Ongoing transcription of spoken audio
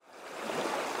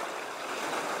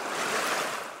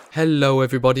Hello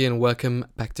everybody and welcome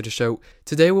back to the show.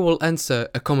 Today we will answer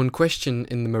a common question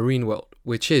in the marine world,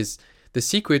 which is the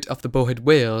secret of the bowhead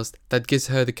whales that gives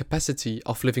her the capacity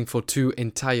of living for 2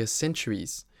 entire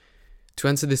centuries. To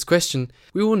answer this question,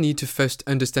 we will need to first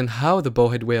understand how the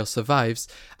bowhead whale survives,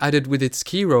 added with its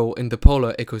key role in the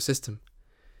polar ecosystem.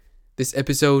 This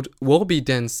episode will be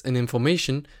dense in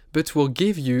information, but will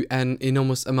give you an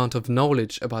enormous amount of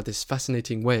knowledge about this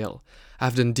fascinating whale.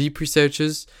 I've done deep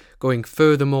researches, going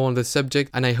furthermore on the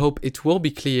subject, and I hope it will be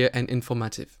clear and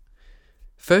informative.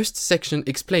 First section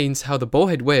explains how the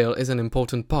bowhead whale is an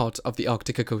important part of the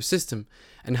Arctic ecosystem,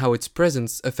 and how its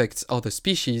presence affects other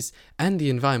species and the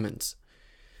environment.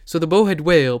 So the bowhead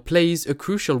whale plays a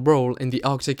crucial role in the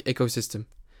Arctic ecosystem.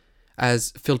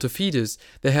 As filter feeders,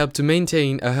 they help to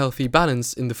maintain a healthy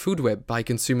balance in the food web by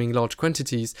consuming large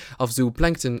quantities of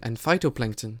zooplankton and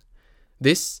phytoplankton.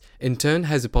 This, in turn,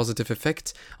 has a positive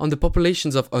effect on the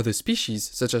populations of other species,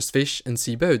 such as fish and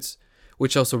seabirds,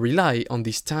 which also rely on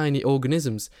these tiny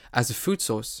organisms as a food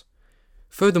source.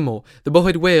 Furthermore, the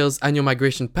bowhead whale's annual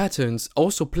migration patterns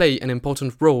also play an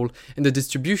important role in the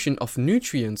distribution of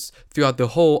nutrients throughout the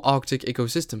whole Arctic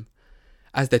ecosystem,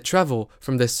 as they travel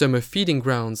from their summer feeding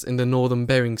grounds in the northern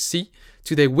Bering Sea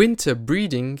to their winter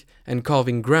breeding and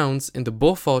calving grounds in the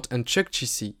Beaufort and Chukchi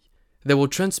Sea. They will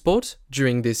transport,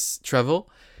 during this travel,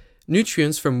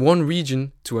 nutrients from one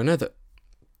region to another.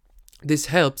 This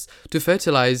helps to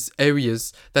fertilize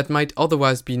areas that might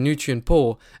otherwise be nutrient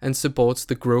poor and supports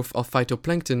the growth of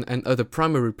phytoplankton and other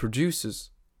primary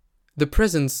producers. The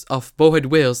presence of bowhead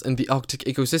whales in the Arctic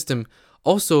ecosystem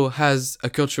also has a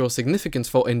cultural significance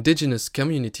for indigenous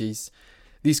communities.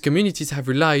 These communities have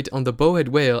relied on the bowhead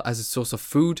whale as a source of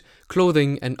food,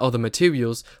 clothing, and other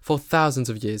materials for thousands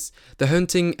of years. The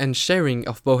hunting and sharing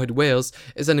of bowhead whales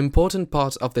is an important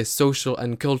part of their social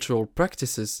and cultural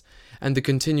practices, and the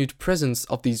continued presence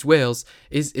of these whales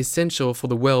is essential for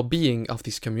the well-being of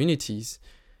these communities.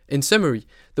 In summary,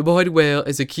 the bowhead whale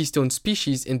is a keystone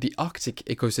species in the Arctic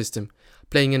ecosystem,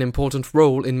 playing an important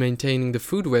role in maintaining the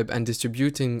food web and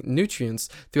distributing nutrients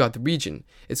throughout the region.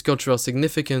 Its cultural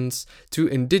significance to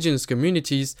indigenous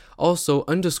communities also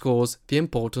underscores the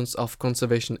importance of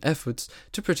conservation efforts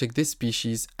to protect this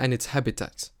species and its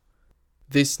habitat.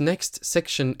 This next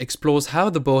section explores how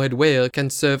the bowhead whale can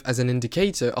serve as an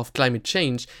indicator of climate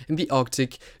change in the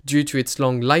Arctic due to its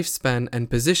long lifespan and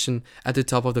position at the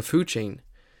top of the food chain.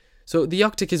 So the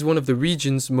Arctic is one of the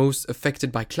regions most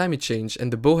affected by climate change,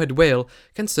 and the bowhead whale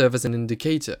can serve as an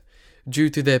indicator. Due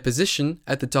to their position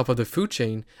at the top of the food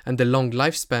chain and their long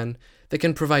lifespan, they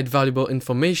can provide valuable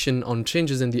information on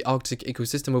changes in the Arctic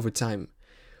ecosystem over time.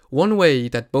 One way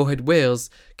that bowhead whales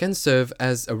can serve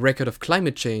as a record of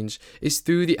climate change is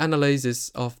through the analysis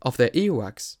of their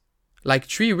earwax. Like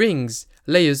tree rings,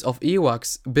 layers of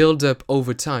earwax build up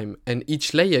over time, and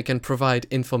each layer can provide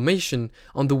information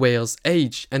on the whale's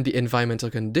age and the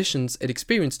environmental conditions it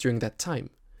experienced during that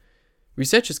time.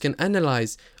 Researchers can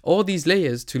analyze all these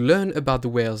layers to learn about the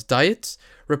whale's diet,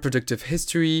 reproductive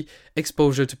history,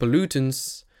 exposure to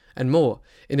pollutants, and more.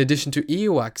 In addition to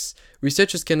earwax,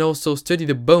 researchers can also study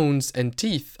the bones and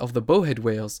teeth of the bowhead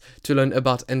whales to learn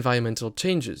about environmental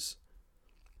changes.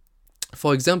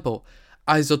 For example,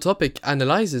 isotopic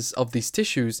analysis of these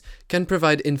tissues can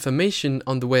provide information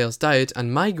on the whale's diet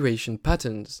and migration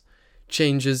patterns.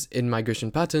 Changes in migration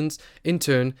patterns, in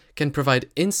turn, can provide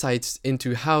insights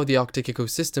into how the Arctic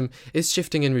ecosystem is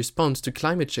shifting in response to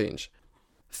climate change.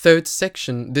 Third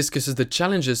section discusses the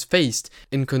challenges faced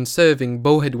in conserving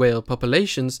bowhead whale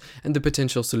populations and the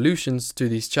potential solutions to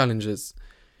these challenges.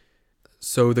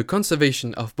 So the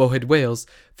conservation of bowhead whales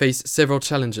face several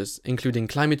challenges, including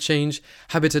climate change,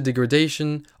 habitat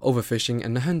degradation, overfishing,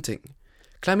 and hunting.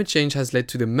 Climate change has led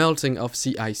to the melting of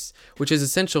sea ice, which is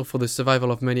essential for the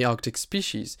survival of many Arctic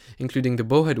species, including the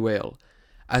bowhead whale.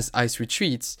 As ice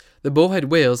retreats, the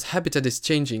bowhead whale's habitat is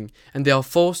changing, and they are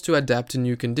forced to adapt to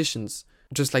new conditions,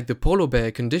 just like the polar bear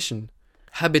condition.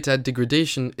 Habitat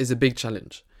degradation is a big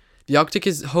challenge. The Arctic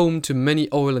is home to many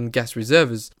oil and gas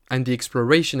reservoirs, and the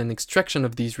exploration and extraction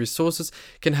of these resources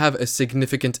can have a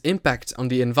significant impact on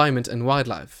the environment and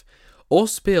wildlife. Oil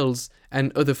spills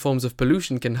and other forms of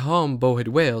pollution can harm bowhead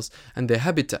whales and their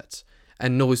habitat,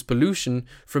 and noise pollution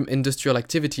from industrial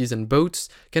activities and boats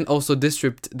can also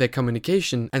disrupt their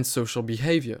communication and social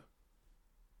behavior.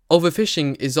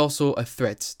 Overfishing is also a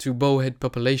threat to bowhead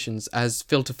populations. As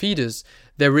filter feeders,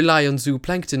 they rely on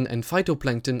zooplankton and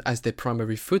phytoplankton as their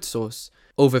primary food source.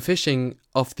 Overfishing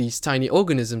of these tiny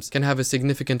organisms can have a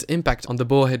significant impact on the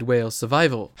bowhead whale's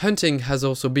survival. Hunting has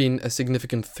also been a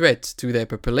significant threat to their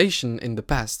population in the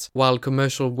past. While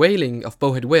commercial whaling of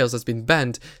bowhead whales has been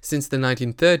banned since the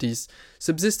 1930s,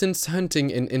 subsistence hunting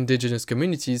in indigenous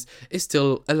communities is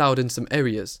still allowed in some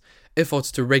areas.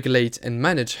 Efforts to regulate and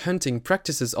manage hunting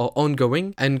practices are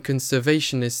ongoing, and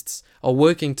conservationists are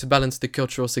working to balance the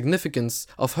cultural significance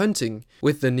of hunting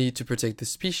with the need to protect the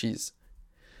species.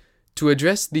 To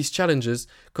address these challenges,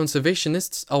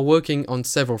 conservationists are working on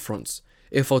several fronts.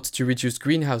 Efforts to reduce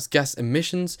greenhouse gas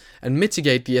emissions and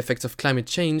mitigate the effects of climate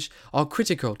change are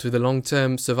critical to the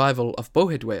long-term survival of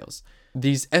bowhead whales.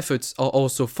 These efforts are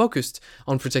also focused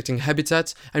on protecting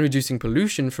habitat and reducing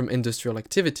pollution from industrial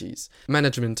activities.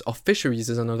 Management of fisheries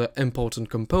is another important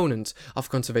component of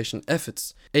conservation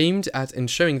efforts, aimed at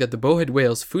ensuring that the bowhead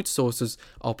whale's food sources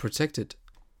are protected.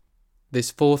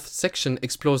 This fourth section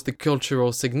explores the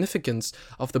cultural significance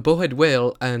of the bowhead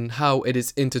whale and how it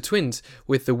is intertwined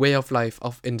with the way of life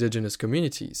of indigenous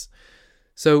communities.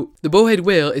 So, the bowhead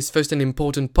whale is first an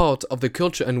important part of the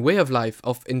culture and way of life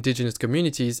of indigenous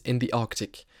communities in the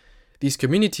Arctic. These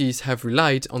communities have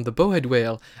relied on the bowhead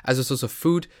whale as a source of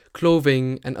food,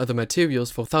 clothing, and other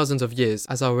materials for thousands of years,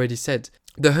 as I already said.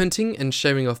 The hunting and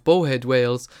sharing of bowhead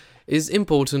whales is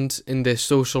important in their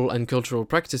social and cultural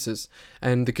practices,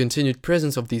 and the continued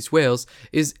presence of these whales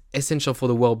is essential for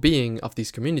the well-being of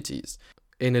these communities.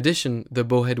 In addition, the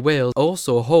bowhead whale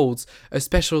also holds a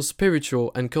special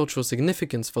spiritual and cultural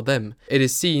significance for them. It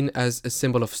is seen as a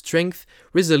symbol of strength,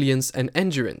 resilience, and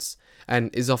endurance,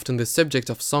 and is often the subject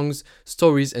of songs,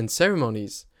 stories, and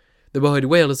ceremonies. The bowhead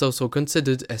whale is also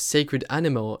considered a sacred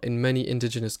animal in many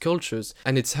indigenous cultures,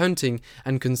 and its hunting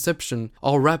and consumption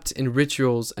are wrapped in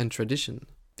rituals and tradition.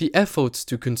 The efforts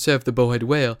to conserve the bowhead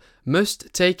whale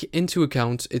must take into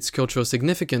account its cultural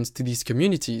significance to these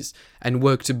communities and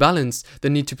work to balance the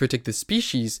need to protect the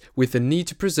species with the need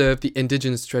to preserve the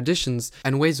indigenous traditions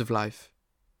and ways of life.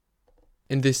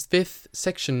 In this fifth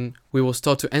section, we will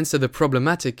start to answer the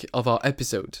problematic of our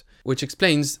episode, which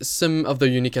explains some of the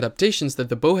unique adaptations that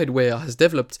the bowhead whale has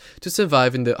developed to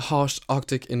survive in the harsh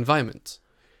Arctic environment.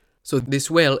 So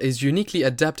this whale is uniquely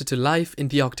adapted to life in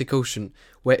the Arctic Ocean,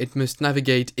 where it must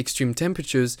navigate extreme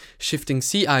temperatures, shifting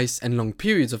sea ice, and long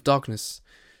periods of darkness.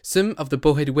 Some of the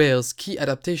bowhead whale's key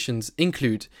adaptations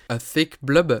include a thick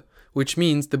blubber, which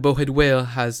means the bowhead whale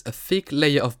has a thick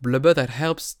layer of blubber that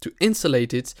helps to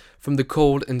insulate it from the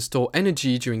cold and store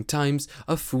energy during times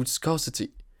of food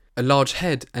scarcity. A large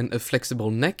head and a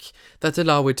flexible neck that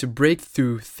allow it to break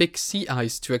through thick sea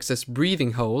ice to access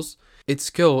breathing holes. Its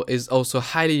skull is also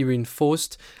highly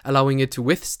reinforced, allowing it to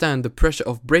withstand the pressure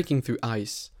of breaking through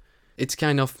ice. It's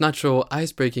kind of natural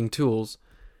ice-breaking tools.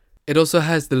 It also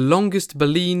has the longest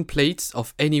baleen plates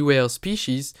of any whale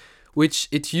species, which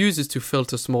it uses to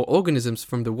filter small organisms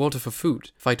from the water for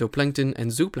food, phytoplankton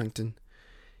and zooplankton.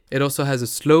 It also has a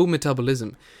slow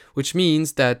metabolism, which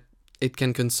means that it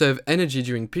can conserve energy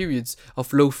during periods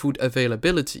of low food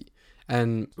availability,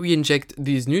 and re-inject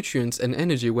these nutrients and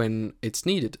energy when it's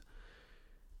needed.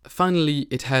 Finally,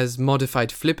 it has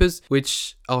modified flippers,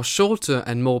 which are shorter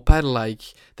and more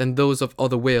paddle-like than those of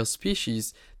other whale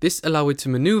species. This allows it to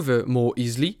maneuver more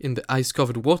easily in the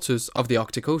ice-covered waters of the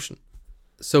Arctic Ocean.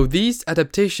 So these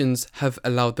adaptations have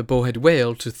allowed the bowhead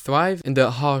whale to thrive in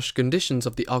the harsh conditions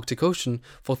of the Arctic Ocean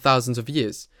for thousands of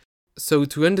years. So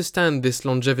to understand this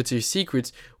longevity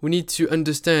secret, we need to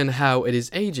understand how it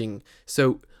is aging.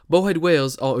 So bowhead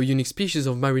whales are a unique species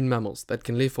of marine mammals that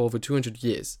can live for over 200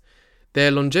 years.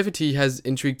 Their longevity has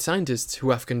intrigued scientists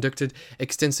who have conducted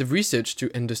extensive research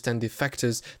to understand the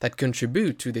factors that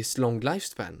contribute to this long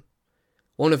lifespan.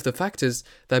 One of the factors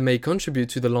that may contribute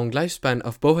to the long lifespan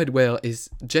of bowhead whale is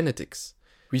genetics.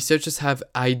 Researchers have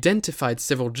identified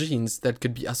several genes that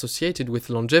could be associated with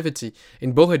longevity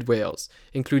in bowhead whales,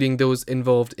 including those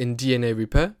involved in DNA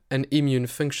repair and immune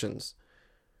functions.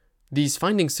 These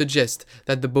findings suggest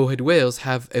that the bowhead whales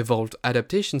have evolved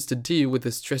adaptations to deal with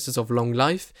the stresses of long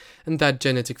life, and that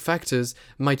genetic factors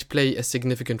might play a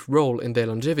significant role in their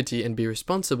longevity and be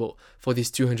responsible for these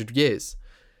 200 years.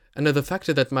 Another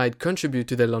factor that might contribute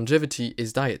to their longevity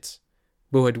is diet.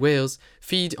 Bowhead whales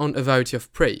feed on a variety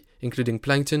of prey, including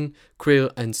plankton,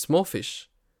 krill, and small fish.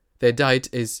 Their diet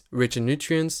is rich in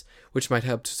nutrients, which might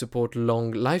help to support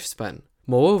long lifespan.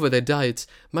 Moreover, their diet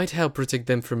might help protect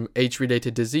them from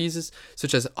age-related diseases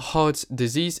such as heart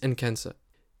disease and cancer.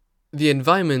 The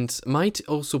environment might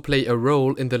also play a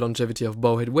role in the longevity of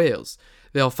bowhead whales.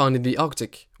 They are found in the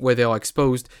Arctic, where they are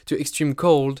exposed to extreme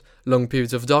cold, long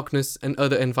periods of darkness, and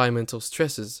other environmental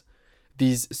stresses.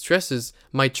 These stresses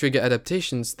might trigger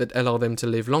adaptations that allow them to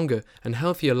live longer and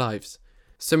healthier lives.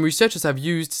 Some researchers have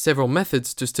used several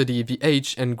methods to study the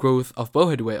age and growth of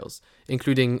bowhead whales,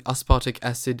 including aspartic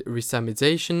acid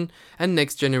racemization and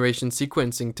next-generation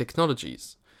sequencing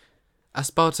technologies.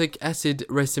 Aspartic acid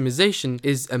racemization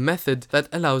is a method that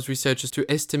allows researchers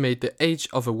to estimate the age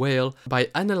of a whale by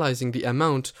analyzing the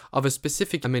amount of a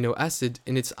specific amino acid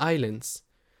in its islands.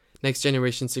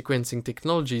 Next-generation sequencing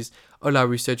technologies allow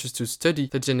researchers to study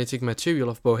the genetic material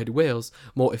of bowhead whales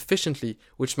more efficiently,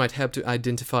 which might help to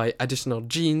identify additional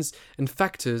genes and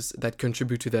factors that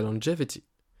contribute to their longevity.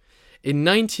 In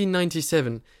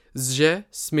 1997, Zhe,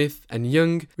 Smith, and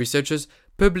Young researchers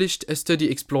published a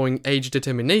study exploring age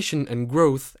determination and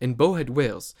growth in bowhead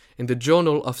whales in the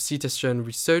Journal of Cetacean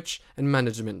Research and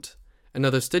Management.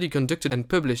 Another study conducted and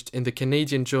published in the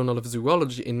Canadian Journal of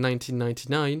Zoology in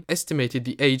 1999 estimated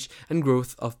the age and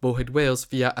growth of bowhead whales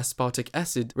via aspartic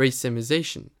acid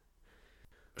racemization.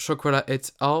 Chokrala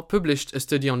et al. Published a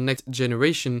study on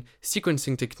next-generation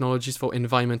sequencing technologies for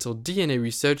environmental DNA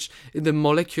research in the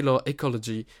Molecular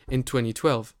Ecology in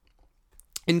 2012.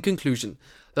 In conclusion,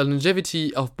 the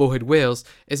longevity of bowhead whales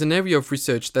is an area of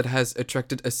research that has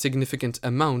attracted a significant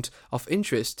amount of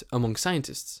interest among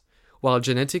scientists. While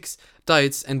genetics,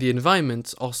 diets, and the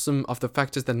environment are some of the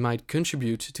factors that might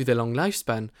contribute to their long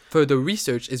lifespan, further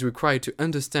research is required to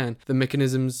understand the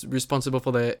mechanisms responsible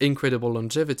for their incredible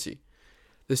longevity.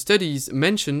 The studies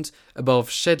mentioned above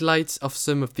shed light on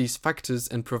some of these factors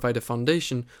and provide a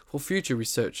foundation for future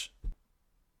research.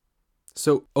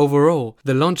 So, overall,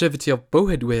 the longevity of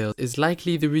bowhead whales is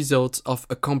likely the result of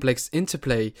a complex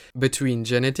interplay between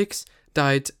genetics,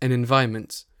 diet, and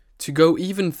environment. To go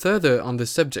even further on the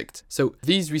subject, so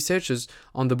these researchers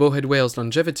on the bowhead whale's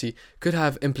longevity could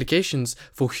have implications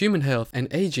for human health and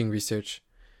aging research.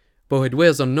 Bowhead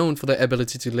whales are known for their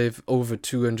ability to live over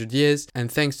 200 years,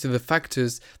 and thanks to the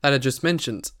factors that I just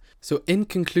mentioned. So in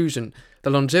conclusion, the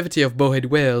longevity of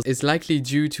bowhead whales is likely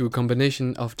due to a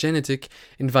combination of genetic,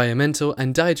 environmental,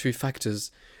 and dietary factors.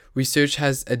 Research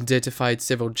has identified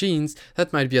several genes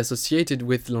that might be associated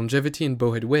with longevity in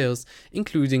bowhead whales,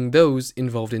 including those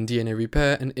involved in DNA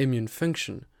repair and immune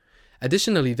function.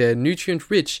 Additionally, their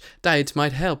nutrient-rich diet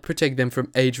might help protect them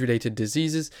from age-related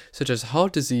diseases such as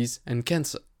heart disease and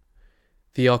cancer.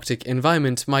 The Arctic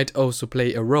environment might also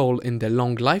play a role in their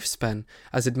long lifespan,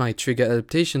 as it might trigger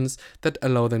adaptations that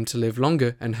allow them to live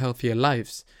longer and healthier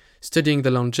lives. Studying the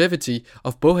longevity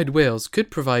of bowhead whales could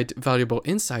provide valuable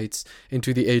insights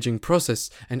into the aging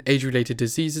process and age-related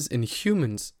diseases in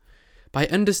humans. By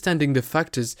understanding the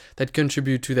factors that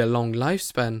contribute to their long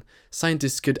lifespan,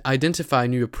 scientists could identify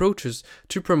new approaches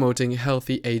to promoting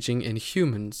healthy aging in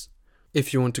humans.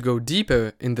 If you want to go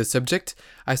deeper in the subject,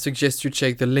 I suggest you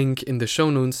check the link in the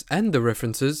show notes and the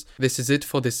references. This is it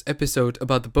for this episode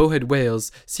about the bowhead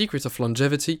whale's secrets of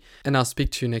longevity, and I'll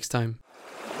speak to you next time.